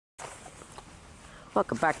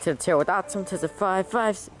Welcome back to the Tail with Optum. To the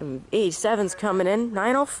 87's coming in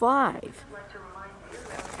 9:05.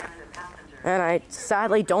 And I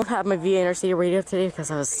sadly don't have my VA Intercity radio today because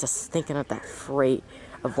I was just thinking of that freight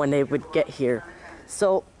of when they would get here.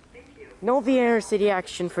 So no VA Intercity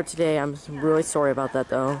action for today. I'm really sorry about that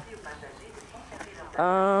though.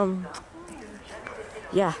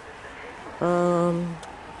 Yeah.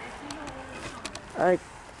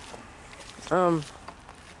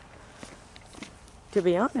 To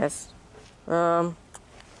be honest, yeah.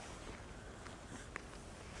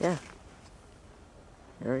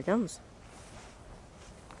 Here he comes.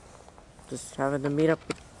 Just having to meet up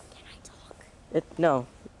with... Can I talk? No.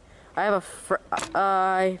 I have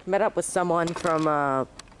I met up with someone from,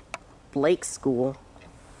 Blake's school.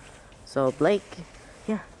 So, Blake...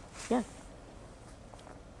 Yeah.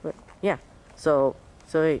 But, yeah. So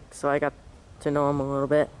I got to know him a little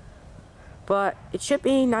bit. But it should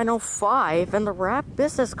be 9:05 and the rap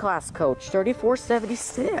business class coach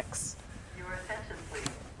 3476.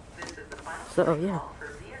 So yeah,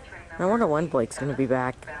 I wonder when Blake's gonna be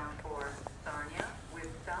back.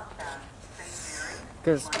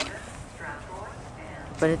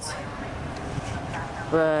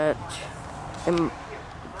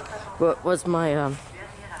 What was my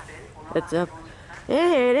it's up.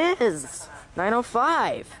 Hey, it is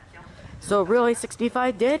 9:05. So really,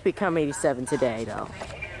 65 did become 87 today, though.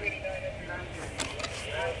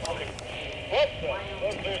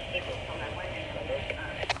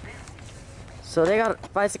 So they got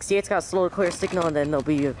 568's got a slow to clear signal, and then they'll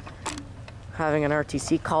be having an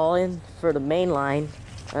RTC call in for the main line,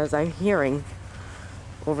 as I'm hearing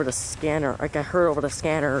over the scanner. Like I heard over the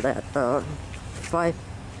scanner that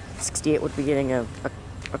 568 would be getting a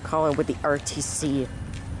call in with the RTC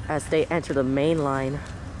as they enter the main line.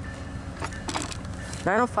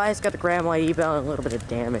 905's got the Grand White E-Bell and a little bit of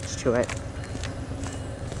damage to it.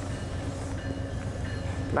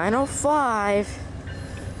 905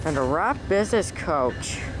 and a rap business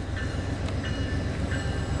coach.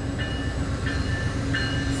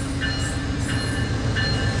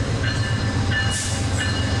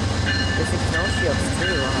 This is snow shields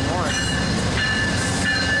too on a horse.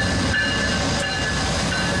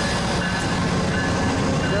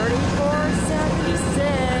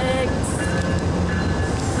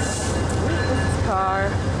 Car.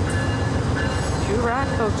 2 rat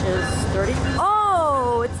coaches. 30.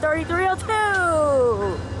 Oh, it's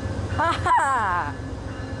 3302. Haha.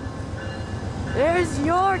 There's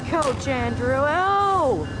your coach, Andrew.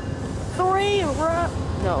 Oh, 3 rat.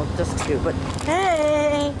 No, just 2. But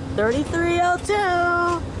hey, 3302.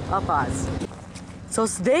 I'll pause. So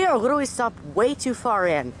they are literally stopped way too far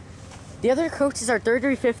in. The other coaches are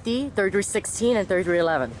 3350, 3316, and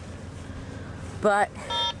 3311. But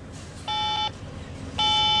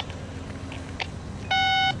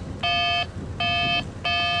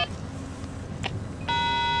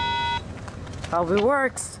probably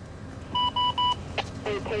works.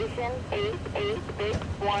 Location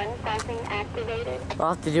 8861 crossing activated.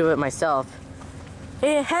 I'll have to do it myself.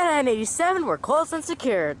 Hey, head on 87, we're close and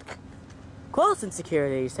secured. Close and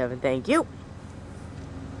secured 87, thank you.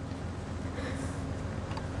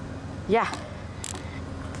 Yeah.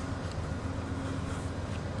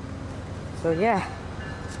 So yeah.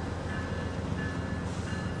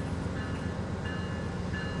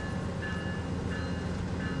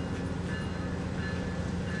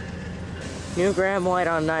 New Grand White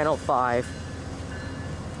on 905.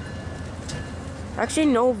 Actually,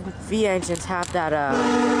 no V engines have that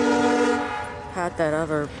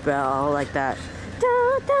other bell like that.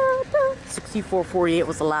 6448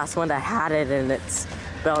 was the last one that had it, and its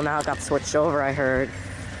bell now got switched over, I heard.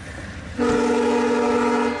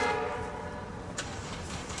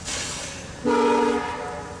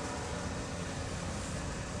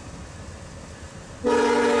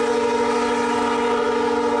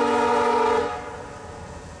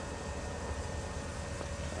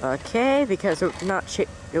 Okay, because it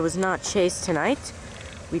was not chased tonight,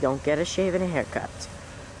 we don't get a shave and a haircut.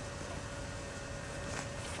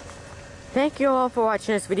 Thank you all for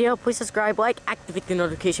watching this video. Please subscribe, like, activate the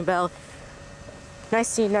notification bell. Nice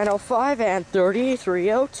seeing 905 and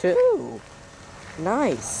 3302.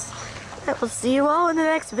 Nice. I will see you all in the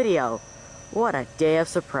next video. What a day of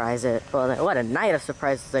surprises. Well, what a night of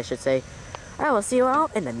surprises, I should say. I will see you all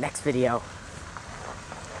in the next video.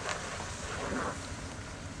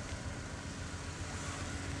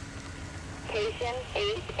 Location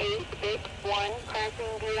 8861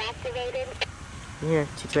 crossing deactivated. Here,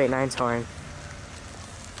 2289's horn.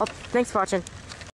 Oh, thanks for watching.